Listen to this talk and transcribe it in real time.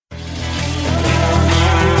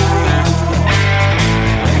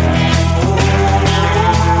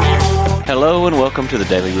Hello and welcome to the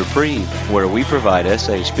Daily Reprieve, where we provide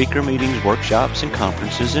SA speaker meetings, workshops, and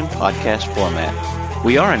conferences in podcast format.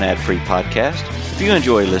 We are an ad-free podcast. If you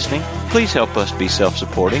enjoy listening, please help us be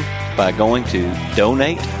self-supporting by going to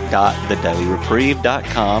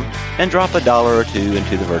donate.thedailyreprieve.com and drop $1 or $2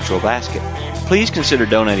 into the virtual basket. Please consider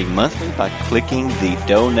donating monthly by clicking the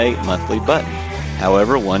Donate Monthly button.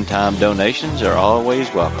 However, one-time donations are always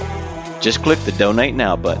welcome. Just click the Donate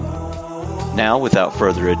Now button. Now, without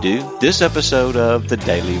further ado, this episode of the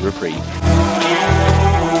Daily Reprieve.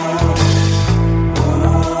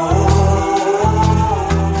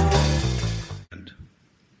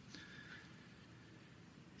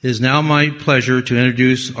 It is now my pleasure to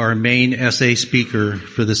introduce our main SA speaker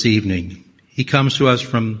for this evening. He comes to us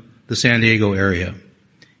from the San Diego area.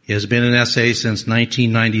 He has been in SA since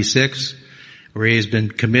 1996, where he has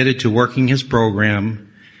been committed to working his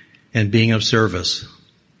program and being of service.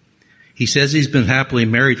 He says he's been happily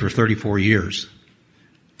married for 34 years,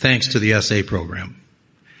 thanks to the SA program.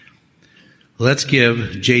 Let's give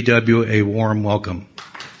JW a warm welcome.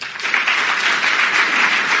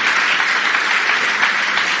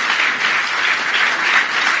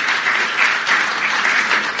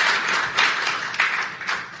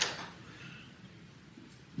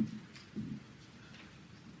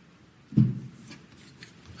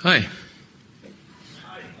 Hi.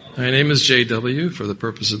 My name is JW for the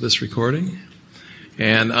purpose of this recording,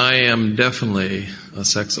 and I am definitely a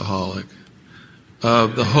sexaholic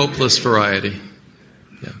of the hopeless variety.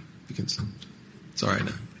 Yeah, you can. It's all right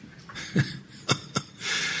now.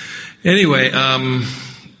 Anyway, I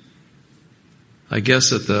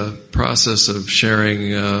guess that the process of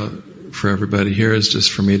sharing for everybody here is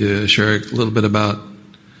just for me to share a little bit about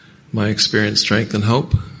my experience, strength, and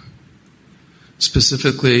hope.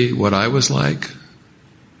 Specifically, what I was like,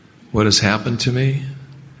 what has happened to me,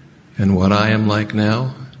 and what I am like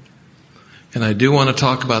now. And I do want to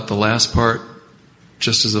talk about the last part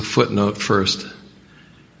just as a footnote first.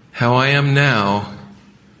 How I am now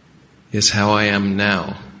is how I am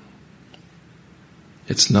now.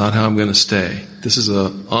 It's not how I'm going to stay. This is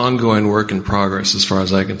an ongoing work in progress as far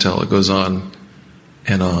as I can tell. It goes on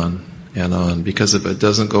and on and on. Because if it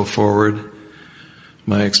doesn't go forward,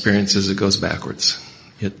 my experience is it goes backwards.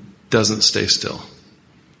 It doesn't stay still.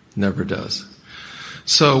 Never does.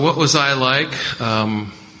 So what was I like? I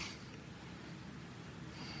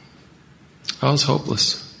was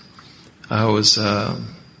hopeless. I was, I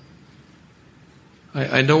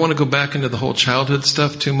don't want to go back into the whole childhood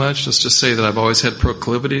stuff too much. Let's just say that I've always had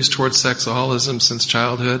proclivities towards sexaholism since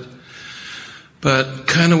childhood. But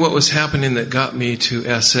kind of what was happening that got me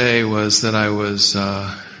to SA was that I was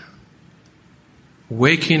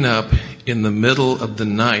waking up in the middle of the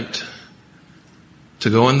night to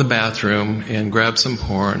go in the bathroom and grab some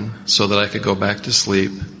porn so that I could go back to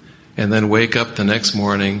sleep, and then wake up the next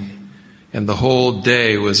morning, and the whole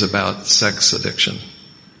day was about sex addiction.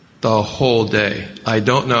 The whole day. I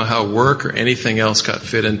don't know how work or anything else got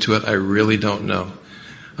fit into it. I really don't know.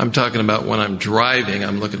 I'm talking about when I'm driving,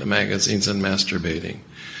 I'm looking at magazines and masturbating.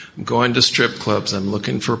 I'm going to strip clubs, I'm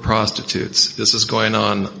looking for prostitutes. This is going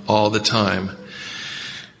on all the time.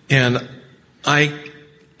 And I,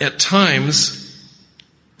 at times,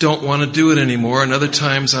 don't want to do it anymore, and other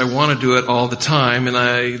times I want to do it all the time,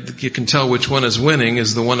 and you can tell which one is winning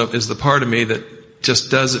is the part of me that just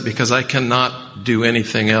does it because I cannot do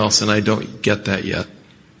anything else, and I don't get that yet.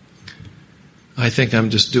 I think I'm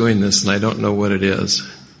just doing this, and I don't know what it is.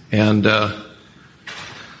 And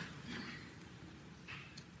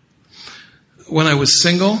when I was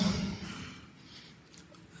single,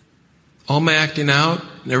 all my acting out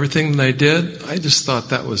and everything that I did, I just thought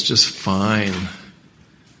that was just fine.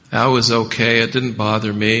 I was okay. It didn't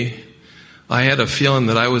bother me. I had a feeling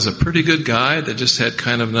that I was a pretty good guy that just had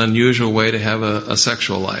kind of an unusual way to have a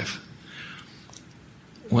sexual life.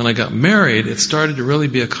 When I got married, it started to really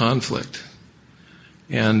be a conflict.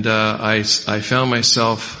 And I found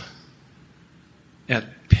myself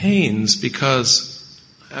at pains because,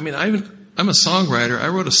 I'm a songwriter. I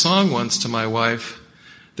wrote a song once to my wife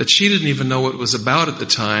that she didn't even know what it was about at the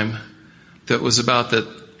time, that was about that,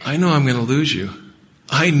 I know I'm going to lose you.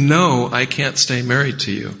 I know I can't stay married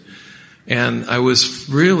to you. And I was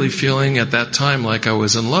really feeling at that time like I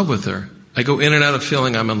was in love with her. I go in and out of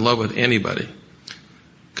feeling I'm in love with anybody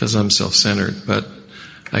because I'm self-centered. But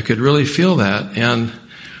I could really feel that. And,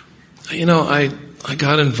 I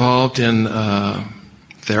got involved in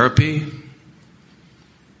therapy.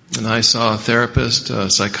 And I saw a therapist, a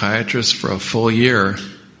psychiatrist for a full year.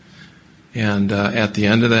 And at the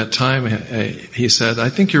end of that time, he said, I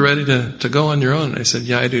think you're ready to go on your own. I said,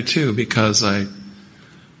 yeah, I do too, because I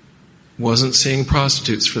wasn't seeing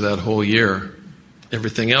prostitutes for that whole year.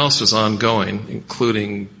 Everything else was ongoing,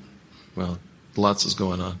 including, well, lots was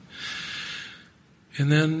going on.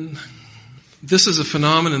 And then this is a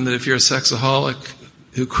phenomenon that if you're a sexaholic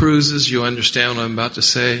who cruises, you understand what I'm about to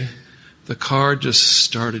say. The car just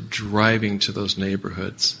started driving to those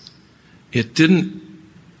neighborhoods. It didn't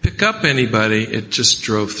pick up anybody, it just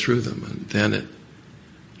drove through them. And then it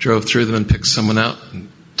drove through them and picked someone out and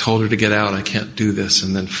told her to get out, I can't do this.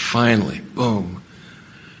 And then finally, boom.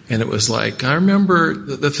 And it was like, I remember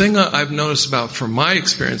the thing I've noticed about from my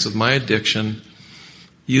experience with my addiction,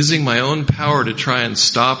 using my own power to try and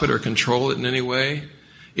stop it or control it in any way,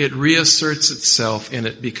 it reasserts itself and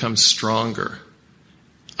it becomes stronger.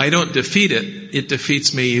 I don't defeat it, it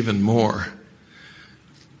defeats me even more.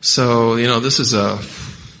 So, this is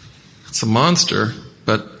it's a monster,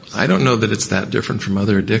 but I don't know that it's that different from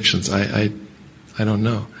other addictions. I don't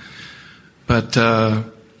know. But I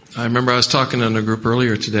remember I was talking in a group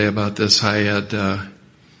earlier today about this. I had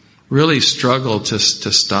really struggled to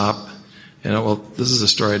stop. This is a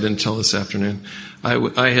story I didn't tell this afternoon.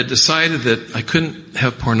 I had decided that I couldn't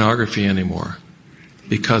have pornography anymore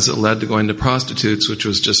because it led to going to prostitutes, which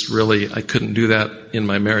was just really, I couldn't do that in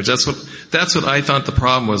my marriage. That's what I thought the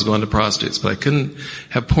problem was, going to prostitutes. But I couldn't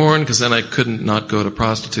have porn because then I couldn't not go to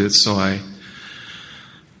prostitutes. So I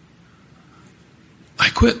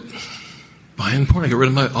quit buying porn. I got rid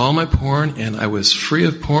of all my porn, and I was free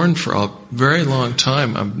of porn for a very long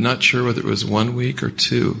time. I'm not sure whether it was 1 week or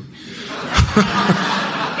 2.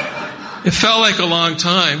 It felt like a long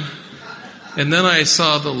time. And then I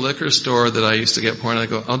saw the liquor store that I used to get porn. I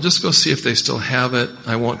go, I'll just go see if they still have it.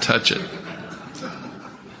 I won't touch it.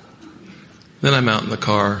 Then I'm out in the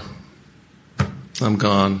car. I'm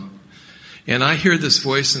gone. And I hear this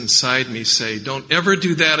voice inside me say, don't ever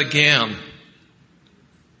do that again.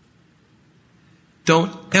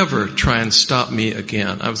 Don't ever try and stop me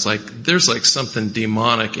again. I was like, there's like something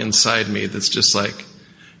demonic inside me that's just like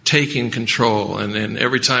taking control. And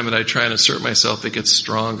every time that I try and assert myself, it gets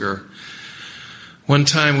stronger. One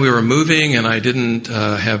time we were moving and I didn't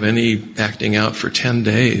have any acting out for 10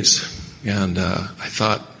 days. And I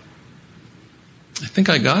thought, I think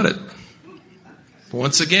I got it.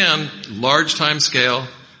 Once again, large time scale.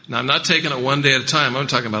 Now I'm not taking it one day at a time. I'm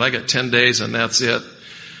talking about I got 10 days and that's it.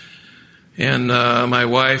 And my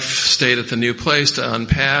wife stayed at the new place to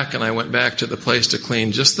unpack, and I went back to the place to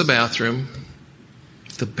clean just the bathroom.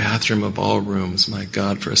 The bathroom of all rooms. My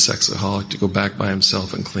God, for a sexaholic to go back by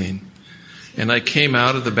himself and clean. And I came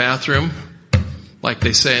out of the bathroom, like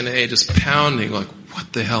they say in AA, just pounding, like,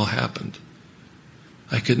 what the hell happened?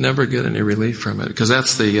 I could never get any relief from it, because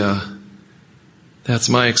that's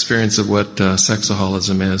my experience of what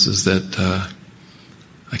sexaholism is that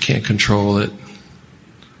I can't control it.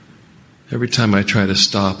 Every time I try to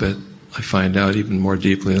stop it, I find out even more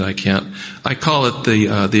deeply that I can't. I call it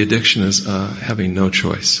the addiction is having no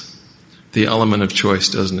choice. The element of choice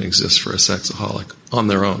doesn't exist for a sexaholic on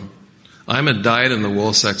their own. I'm a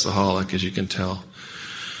dyed-in-the-wool sexaholic, as you can tell.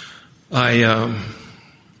 I'm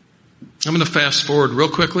going to fast forward real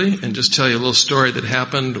quickly and just tell you a little story that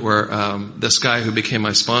happened where this guy who became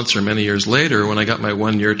my sponsor many years later, when I got my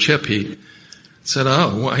 1-year chip, he said,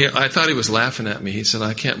 I thought he was laughing at me. He said,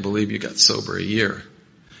 I can't believe you got sober a year.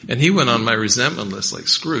 And he went on my resentment list like,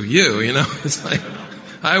 screw you, It's like,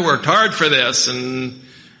 I worked hard for this. And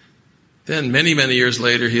then many, many years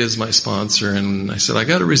later, he is my sponsor. And I said, I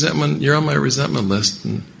got a resentment. You're on my resentment list.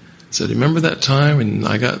 And I said, remember that time when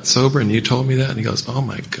I got sober and you told me that? And he goes, oh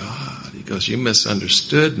my God. He goes, you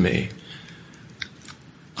misunderstood me.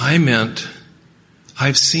 I meant,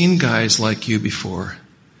 I've seen guys like you before.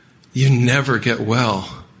 You never get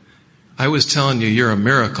well. I was telling you you're a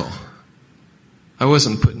miracle. I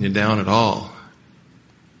wasn't putting you down at all.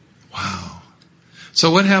 Wow.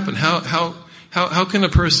 So what happened? How can a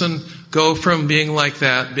person go from being like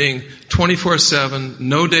that, being 24/7,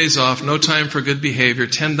 no days off, no time for good behavior,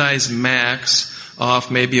 10 days max off,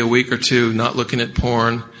 maybe a week or two, not looking at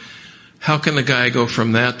porn? How can a guy go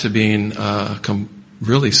from that to being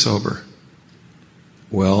really sober?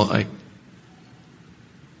 Well,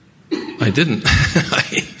 I didn't.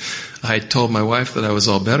 I told my wife that I was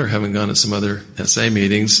all better, having gone to some other SA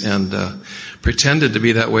meetings, and pretended to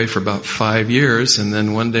be that way for about 5 years. And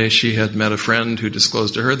then one day she had met a friend who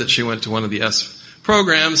disclosed to her that she went to one of the S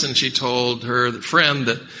programs, and she told her friend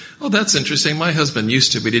that, oh, that's interesting. My husband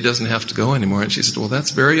used to, but he doesn't have to go anymore. And she said, well,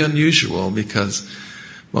 that's very unusual because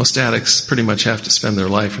most addicts pretty much have to spend their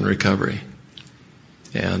life in recovery.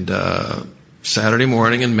 And Saturday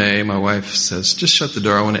morning in May, my wife says, just shut the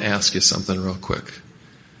door. I want to ask you something real quick.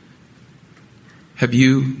 Have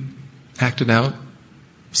you acted out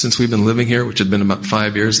since we've been living here, which had been about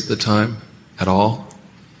 5 years at the time, at all.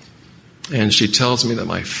 And she tells me that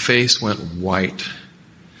my face went white.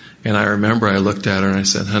 And I remember I looked at her and I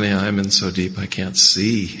said, honey, I'm in so deep I can't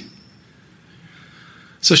see.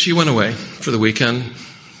 So she went away for the weekend.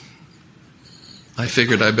 I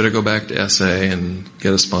figured I better go back to SA and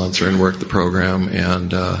get a sponsor and work the program.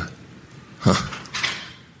 And,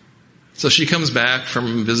 So she comes back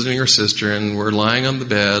from visiting her sister, and we're lying on the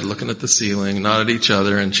bed, looking at the ceiling, not at each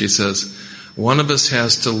other, and she says, one of us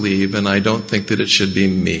has to leave, and I don't think that it should be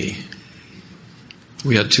me.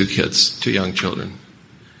 We had 2 kids, 2 young children.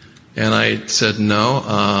 And I said, no,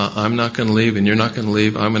 I'm not going to leave, and you're not going to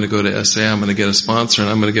leave. I'm going to go to SA, I'm going to get a sponsor,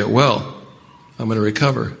 and I'm going to get well. I'm going to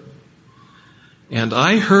recover. And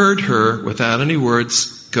I heard her, without any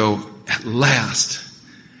words, go, at last.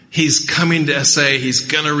 He's coming to SA. He's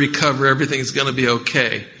going to recover. Everything's going to be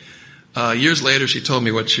okay. Years later, she told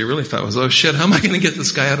me what she really thought was, oh, shit, how am I going to get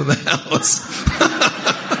this guy out of the house?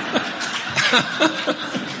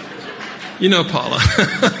 You know Paula.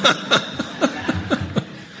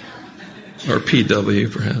 Or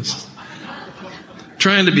PW, perhaps.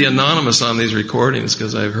 Trying to be anonymous on these recordings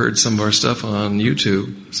because I've heard some of our stuff on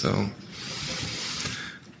YouTube. So,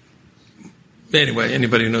 anyway,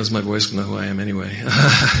 anybody who knows my voice will know who I am anyway.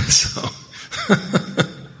 So,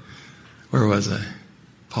 where was I?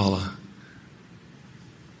 Paula.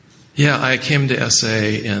 Yeah, I came to SA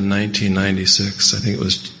in 1996. I think it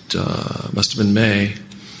was, must have been May.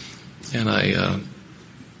 And I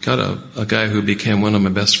got a guy who became one of my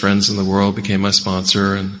best friends in the world, became my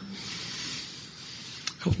sponsor, and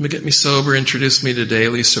helped me get me sober, introduced me to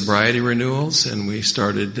daily sobriety renewals, and we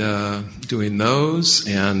started doing those.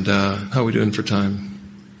 And how are we doing for time?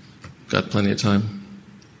 Got plenty of time?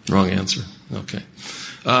 Wrong answer. Okay.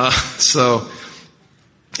 And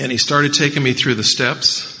he started taking me through the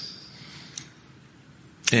steps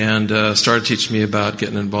and started teaching me about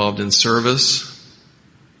getting involved in service.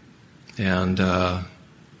 And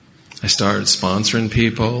I started sponsoring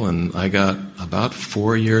people, and I got about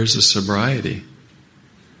 4 years of sobriety.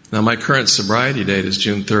 Now, my current sobriety date is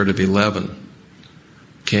June 3rd of 11.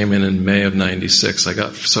 Came in May of 96. I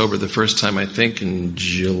got sober the first time, I think, in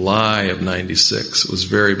July of 96. It was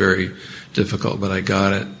very, very difficult, but I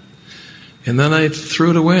got it. And then I threw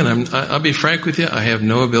it away, and I'll be frank with you, I have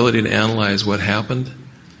no ability to analyze what happened.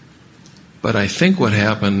 But I think what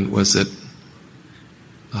happened was that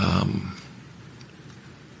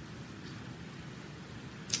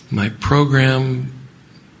my program,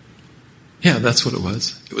 yeah, that's what it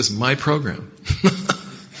was. It was my program.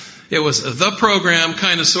 It was the program,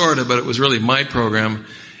 kind of, sort of, but it was really my program.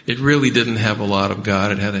 It really didn't have a lot of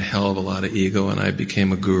God. It had a hell of a lot of ego, and I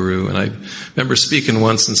became a guru. And I remember speaking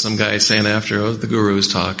once, and some guy saying after, oh, the guru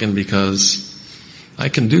was talking, because I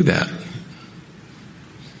can do that.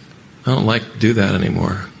 I don't like to do that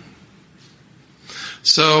anymore.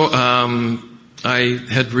 So I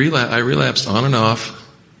relapsed on and off,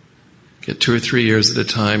 get 2 or 3 years at a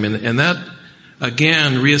time, and that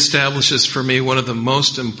again reestablishes for me one of the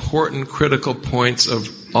most important critical points of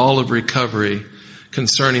all of recovery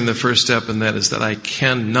concerning the first step, and that is that I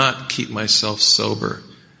cannot keep myself sober.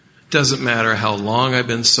 Doesn't matter how long I've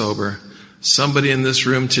been sober. Somebody in this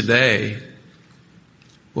room today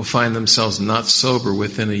will find themselves not sober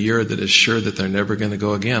within a year that is sure that they're never going to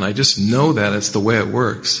go again. I just know that. It's the way it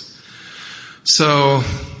works. So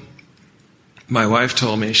my wife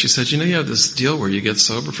told me, she said, you have this deal where you get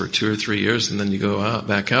sober for 2 or 3 years and then you go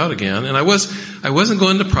back out again. And I wasn't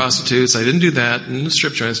going to prostitutes. I didn't do that in the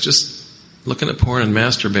strip joints, just looking at porn and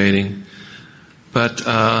masturbating. But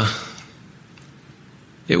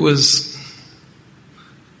it was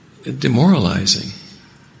demoralizing.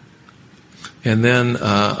 And then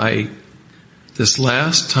this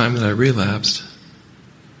last time that I relapsed,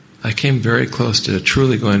 I came very close to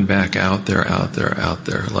truly going back out there,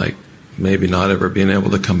 like maybe not ever being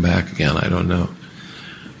able to come back again. I don't know.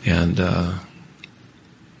 And I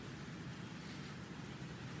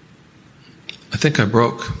think I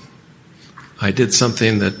broke. I did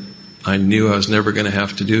something that I knew I was never going to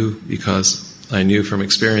have to do, because I knew from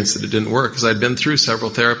experience that it didn't work, because I'd been through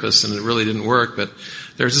several therapists and it really didn't work. But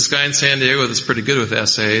there's this guy in San Diego that's pretty good with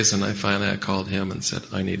SAs, and I called him and said,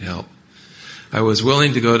 I need help. I was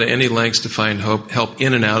willing to go to any lengths to find help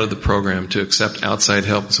in and out of the program, to accept outside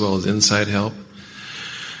help as well as inside help.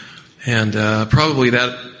 And probably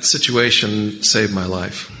that situation saved my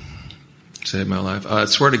life. I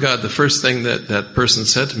swear to God, the first thing that person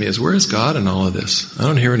said to me is, where is God in all of this? I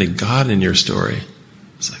don't hear any God in your story.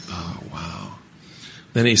 It's like, oh, wow.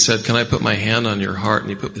 Then he said, can I put my hand on your heart? And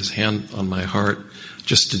he put his hand on my heart.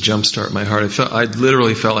 just to jumpstart my heart. I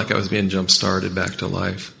literally felt like I was being jump-started back to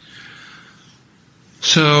life.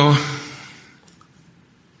 So,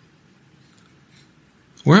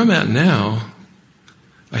 where I'm at now,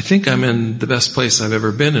 I think I'm in the best place I've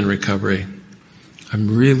ever been in recovery.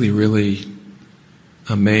 I'm really, really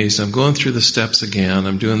amazed. I'm going through the steps again.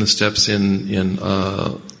 I'm doing the steps in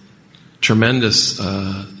tremendous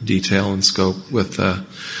detail and scope with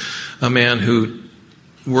a man who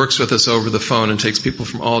works with us over the phone and takes people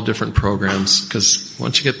from all different programs, because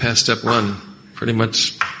once you get past step one, pretty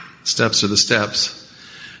much steps are the steps.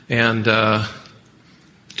 And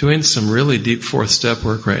doing some really deep fourth step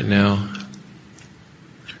work right now.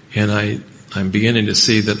 And I'm beginning to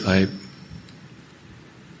see that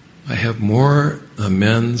I have more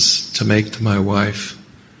amends to make to my wife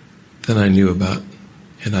than I knew about.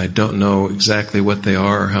 And I don't know exactly what they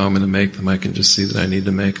are or how I'm going to make them. I can just see that I need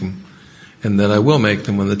to make them, and that I will make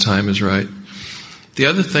them when the time is right. The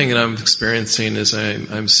other thing that I'm experiencing is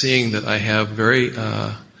I'm seeing that I have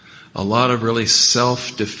a lot of really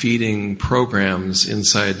self-defeating programs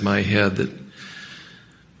inside my head, that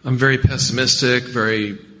I'm very pessimistic,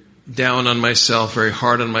 very down on myself, very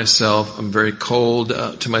hard on myself. I'm very cold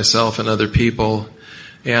to myself and other people.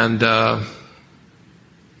 And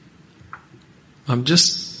I'm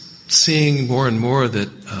just seeing more and more that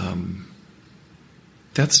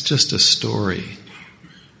that's just a story.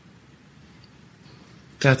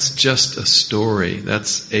 That's just a story.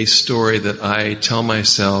 That's a story that I tell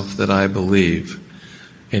myself that I believe.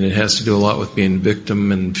 And it has to do a lot with being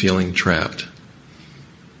victim and feeling trapped.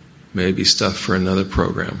 Maybe stuff for another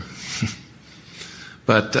program.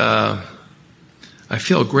 But I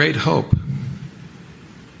feel great hope.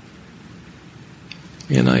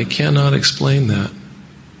 And I cannot explain that.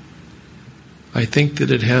 I think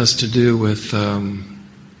that it has to do with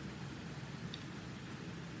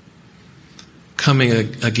coming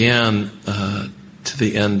again to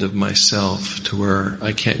the end of myself, to where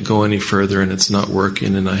I can't go any further and it's not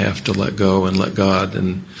working, and I have to let go and let God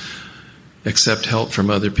and accept help from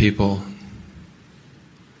other people.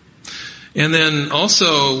 And then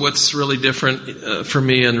also what's really different for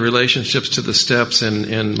me in relationships to the steps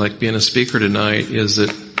and like being a speaker tonight is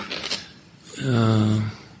that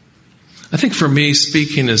I think for me,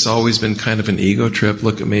 speaking has always been kind of an ego trip.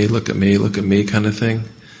 Look at me, look at me, look at me kind of thing.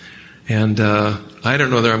 And I don't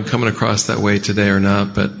know whether I'm coming across that way today or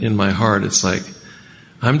not, but in my heart it's like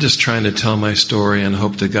I'm just trying to tell my story and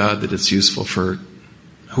hope to God that it's useful for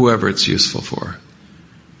whoever it's useful for.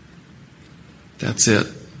 That's it.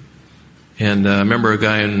 And I remember a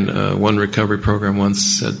guy in one recovery program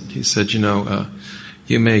once said,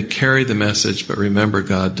 you may carry the message, but remember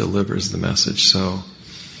God delivers the message. So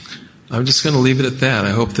I'm just going to leave it at that. I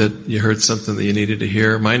hope that you heard something that you needed to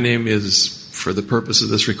hear. My name is, for the purpose of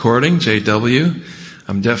this recording, J.W.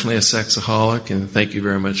 I'm definitely a sexaholic, and thank you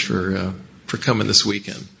very much for coming this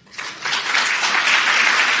weekend.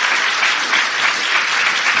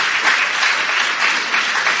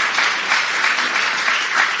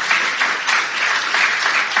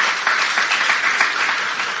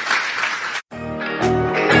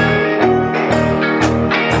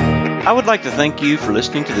 I would like to thank you for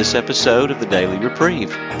listening to this episode of the Daily Reprieve,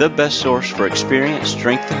 the best source for experience,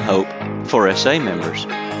 strength, and hope for SA members.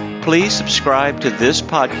 Please subscribe to this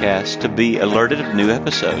podcast to be alerted of new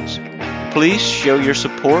episodes. Please show your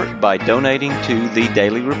support by donating to the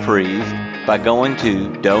Daily Reprieve by going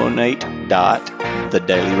to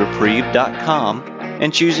donate.thedailyreprieve.com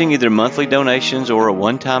and choosing either monthly donations or a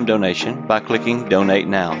one-time donation by clicking Donate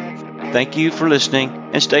Now. Thank you for listening,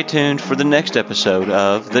 and stay tuned for the next episode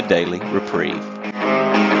of The Daily Reprieve.